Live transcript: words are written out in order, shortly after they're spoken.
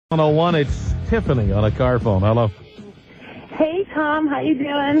101, it's Tiffany on a car phone. Hello. Hey, Tom. How you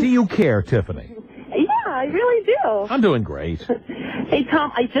doing? Do you care, Tiffany? Yeah, I really do. I'm doing great. Hey,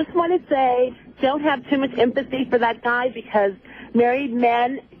 Tom, I just want to say don't have too much empathy for that guy because married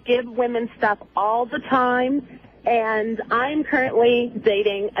men give women stuff all the time. And I'm currently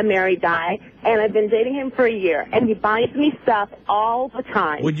dating a married guy, and I've been dating him for a year, and he buys me stuff all the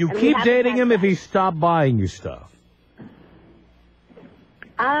time. Would you keep dating him if he stopped buying you stuff?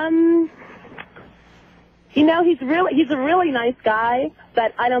 You know, he's a really nice guy,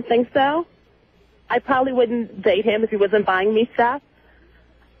 but I don't think so. I probably wouldn't date him if he wasn't buying me stuff.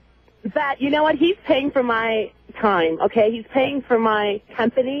 But you know what? He's paying for my time, okay? He's paying for my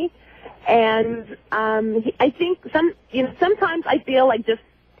company, and I think sometimes I feel like just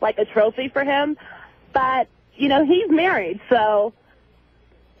like a trophy for him. But you know, he's married, so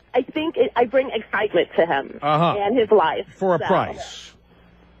I think I bring excitement to him and his life For a price.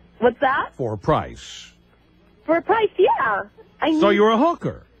 What's that? For a price. For a price, yeah. So you're a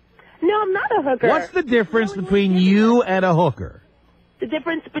hooker? No, I'm not a hooker. What's the difference between you and a hooker? The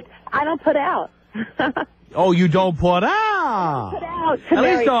difference? I don't put out. Oh, you don't put out. Put out. At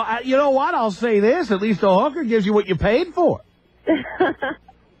least, you know what? I'll say this. At least a hooker gives you what you paid for. But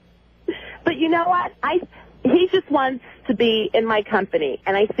you know what? He just wants to be in my company,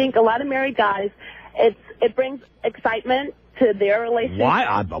 and I think a lot of married guys, it brings excitement to their relationship.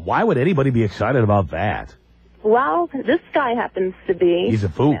 Why would anybody be excited about that? Well, this guy happens to be. He's a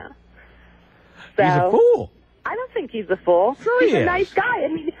fool. Yeah. So, he's a fool. I don't think he's a fool. Sure he is. He's a nice guy. I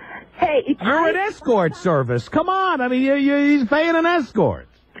mean, hey, you're an escort service. Come on. I mean, he's paying an escort.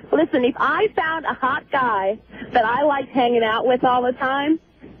 Listen, if I found a hot guy that I liked hanging out with all the time,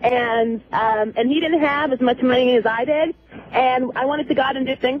 and he didn't have as much money as I did, and I wanted to go out and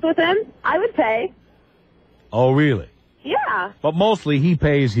do things with him, I would pay. Oh, really? Yeah. But mostly he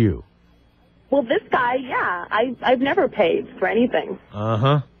pays you. Well, this guy, yeah. I've never paid for anything.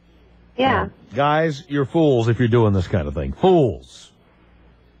 Uh-huh. Yeah. Guys, you're fools if you're doing this kind of thing. Fools.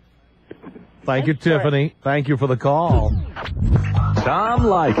 Thank you, Tiffany. Thank you for the call. Tom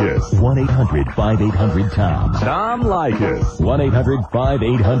Leykis. 1-800-5800-TOM. Tom Leykis.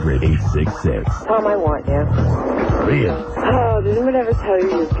 1-800-5800-866. Tom, I want you. Really? Oh, did anyone ever tell you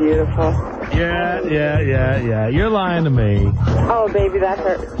you're beautiful? Yeah. You're lying to me. Oh, baby, that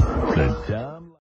hurts. The Tom